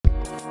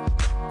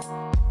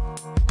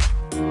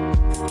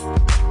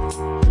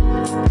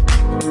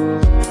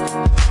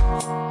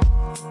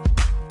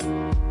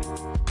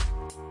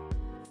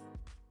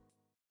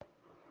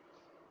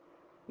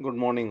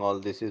morning, all.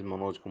 This is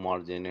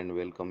Manoj Jain, and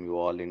welcome you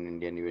all in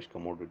IndiaNivesh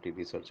Commodity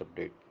Research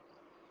Update.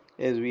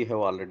 As we have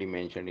already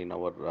mentioned in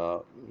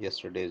our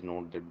yesterday's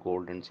note, that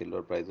gold and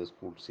silver prices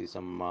could see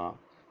some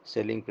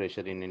selling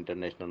pressure in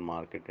international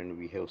market, and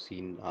we have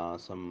seen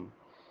some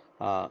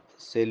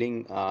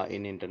selling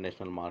in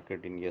international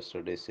market in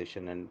yesterday's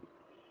session. And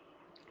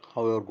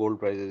however, gold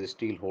prices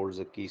still holds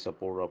a key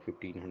support of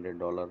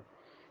 $1,500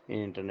 in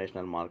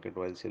international market,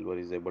 while silver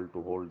is able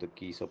to hold the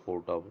key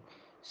support of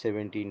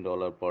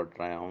 $17 per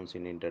troy ounce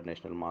in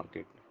international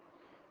market.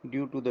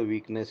 Due to the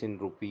weakness in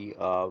rupee,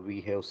 we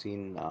have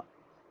seen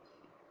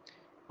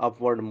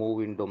upward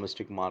move in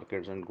domestic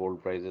markets, and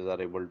gold prices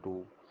are able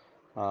to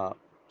uh,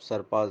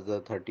 surpass the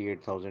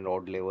 38,000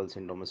 odd levels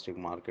in domestic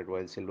market,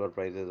 while silver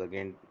prices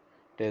again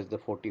test the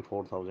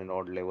 44,000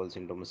 odd levels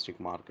in domestic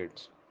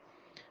markets.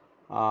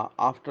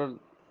 After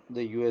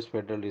the US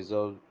Federal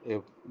Reserve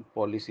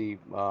policy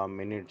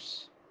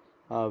minutes,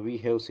 we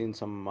have seen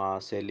some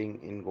selling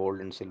in gold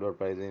and silver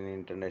prices in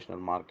international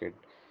market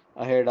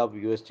ahead of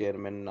US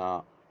Chairman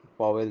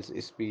Powell's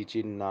speech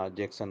in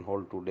Jackson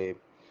Hole today.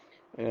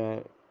 uh,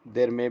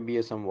 there may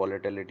be some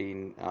volatility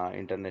in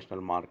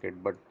international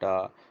market, but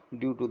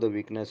due to the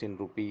weakness in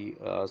rupee,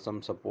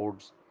 some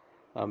supports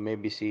may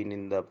be seen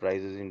in the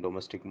prices in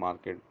domestic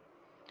market.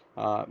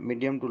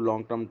 Medium to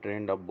long term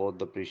trend of both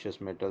the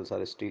precious metals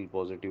are still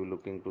positive,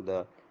 looking to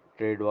the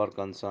trade war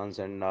concerns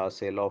and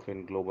sell off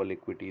in global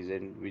equities,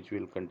 and which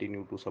will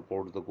continue to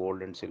support the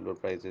gold and silver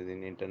prices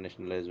in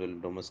international as well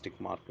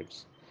domestic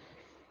markets.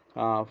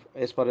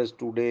 As far as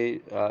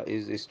today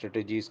is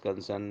strategy is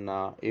concerned,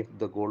 if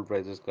the gold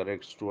prices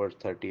corrects towards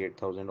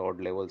 38,000 odd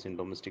levels in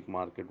domestic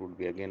market, would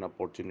be again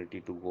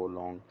opportunity to go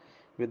long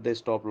with the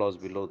stop loss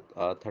below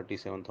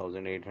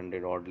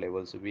 37,800 odd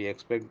levels. We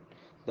expect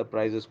the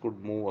prices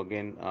could move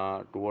again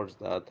towards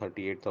the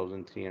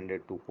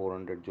 38,300 to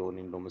 400 zone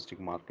in domestic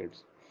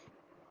markets.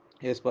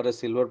 As far as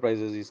silver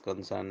prices is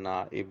concerned,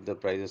 if the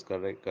prices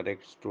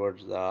corrects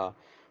towards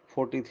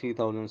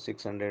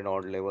 43,600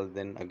 odd levels,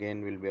 then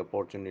again will be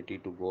opportunity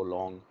to go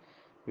long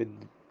with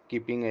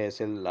keeping a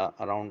SL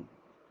around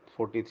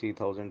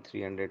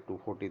 43,300 to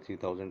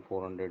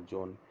 43,400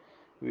 zone.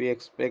 We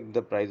expect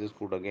the prices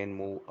could again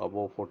move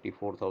above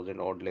 44,000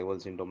 odd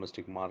levels in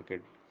domestic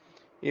market.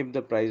 If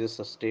the prices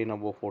sustain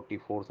above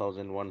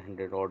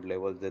 44,100 odd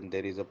levels, then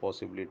there is a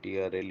possibility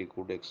a rally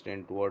could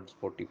extend towards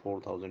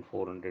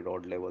 44,400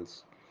 odd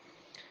levels.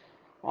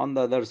 On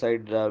the other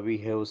side, we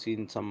have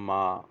seen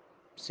some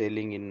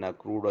selling in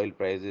crude oil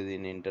prices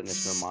in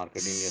international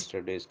market in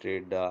yesterday's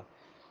trade.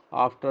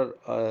 After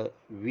a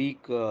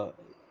weak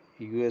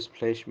US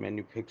flash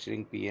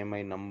manufacturing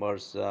PMI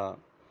numbers,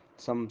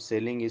 some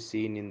selling is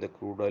seen in the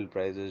crude oil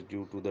prices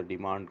due to the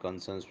demand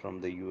concerns from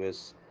the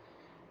US,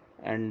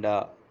 and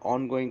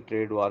ongoing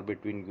trade war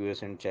between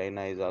US and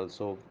China is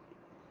also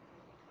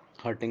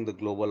hurting the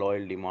global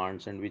oil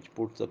demands, and which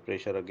puts the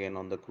pressure again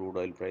on the crude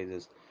oil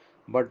prices.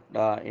 But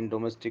in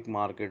domestic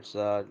markets,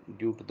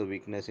 due to the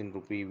weakness in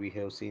rupee, we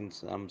have seen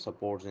some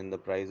supports in the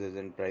prices,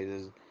 and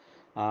prices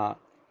uh,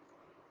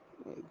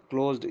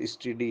 closed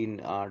steady in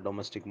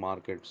domestic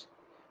markets.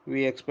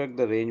 We expect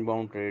the range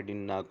bound trade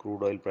in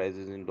crude oil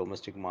prices in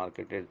domestic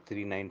market at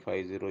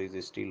 3950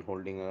 is still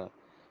holding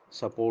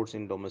supports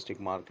in domestic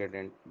market,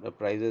 and the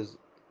prices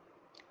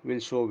will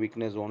show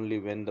weakness only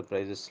when the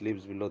prices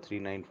slips below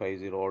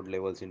 3950 odd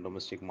levels in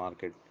domestic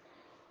market.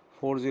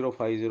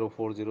 4050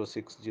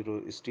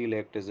 4060 still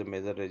act as a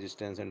major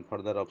resistance, and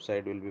further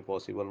upside will be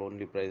possible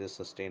only prices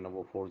sustain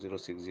above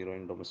 4060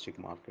 in domestic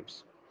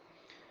markets.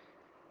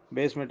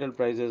 Base metal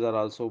prices are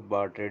also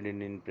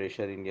traded in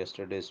pressure in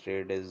yesterday's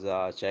trade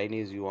as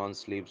Chinese yuan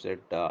slips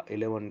at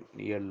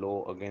 11-year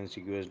low against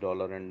US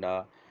dollar, and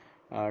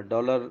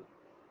dollar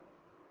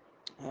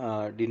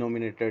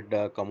denominated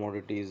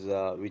commodities,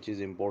 which is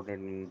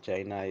important in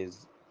China,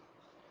 is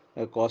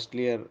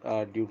costlier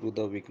due to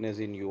the weakness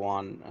in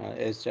yuan,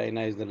 as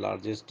China is the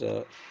largest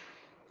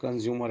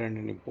consumer and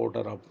an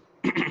importer of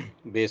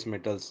base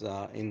metals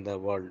in the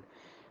world,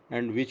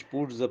 and which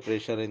puts the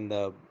pressure in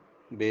the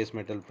base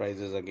metal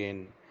prices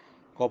again.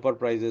 Copper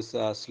prices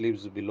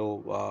slips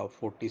below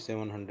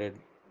 4700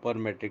 per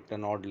metric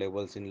ton odd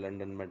levels in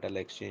London Metal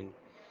Exchange.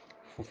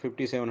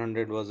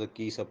 5700 was the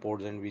key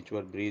supports, and which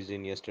were breached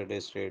in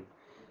yesterday's trade.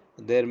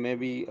 There may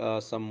be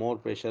some more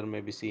pressure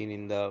may be seen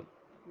in the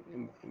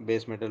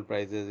base metal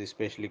prices,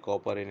 especially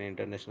copper in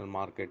international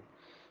market.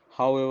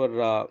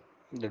 However,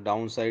 the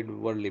downside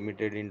were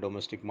limited in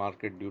domestic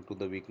market due to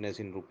the weakness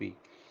in rupee.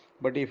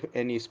 But if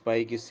any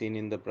spike is seen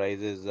in the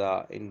prices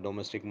in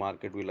domestic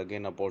market, will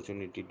again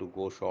opportunity to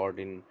go short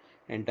in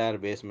entire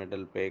base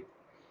metal pack,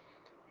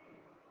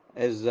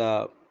 as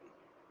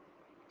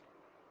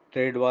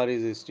trade war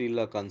is still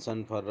a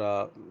concern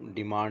for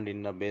demand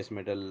in the base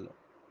metal,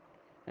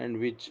 and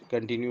which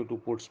continue to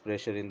put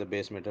pressure in the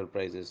base metal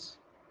prices.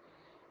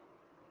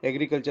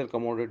 Agriculture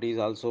commodities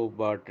also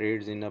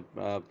trades in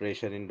a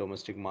pressure in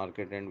domestic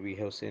market, and we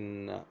have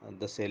seen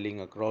the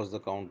selling across the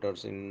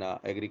counters in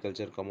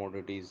agriculture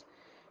commodities.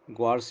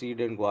 Guar seed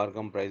and guar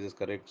gum prices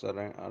corrects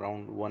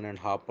around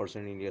 1.5%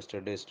 in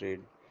yesterday's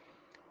trade.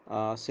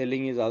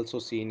 Selling is also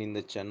seen in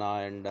the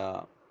chana and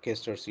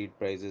castor seed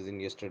prices in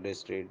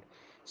yesterday's trade.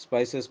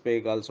 Spices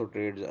peg also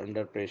trades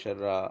under pressure.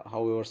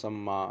 However,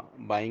 some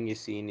buying is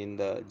seen in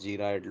the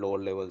jeera at lower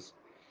levels.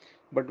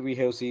 But we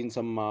have seen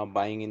some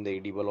buying in the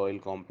edible oil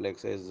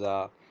complex as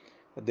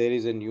there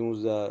is a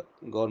news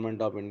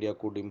government of India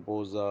could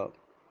impose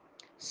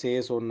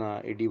cess on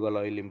edible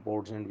oil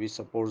imports, and which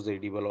supports the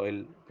edible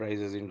oil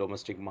prices in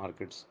domestic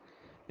markets.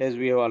 As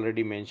we have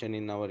already mentioned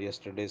in our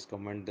yesterday's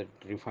comment that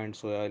refined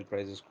soy oil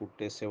prices could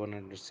test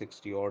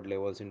 760 odd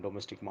levels in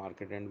domestic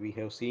market, and we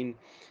have seen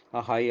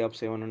a high of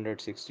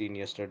 760 in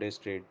yesterday's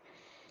trade.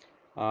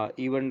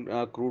 Even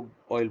crude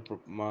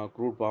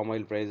palm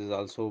oil prices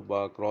also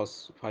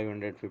cross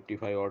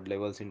 555 odd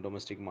levels in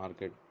domestic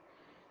market.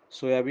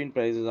 Soybean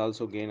prices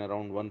also gain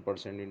around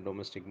 1% in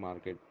domestic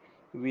market.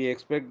 We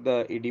expect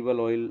the edible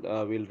oil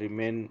will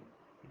remain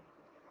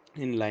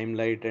in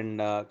limelight and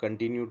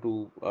continue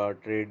to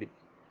trade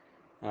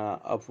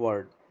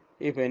upward.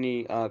 If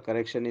any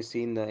correction is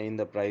seen in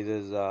the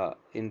prices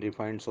in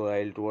refined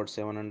soy oil towards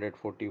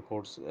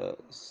 744,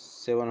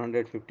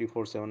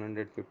 754,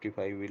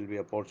 755 will be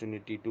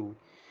opportunity to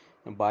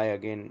buy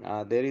again.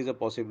 There is a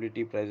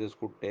possibility prices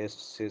could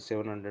test say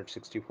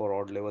 764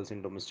 odd levels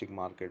in domestic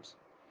markets.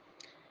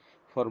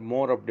 For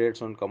more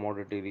updates on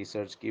commodity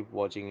research, keep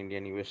watching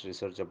IndiaNivesh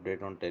Research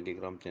Update on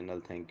Telegram channel.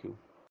 Thank you.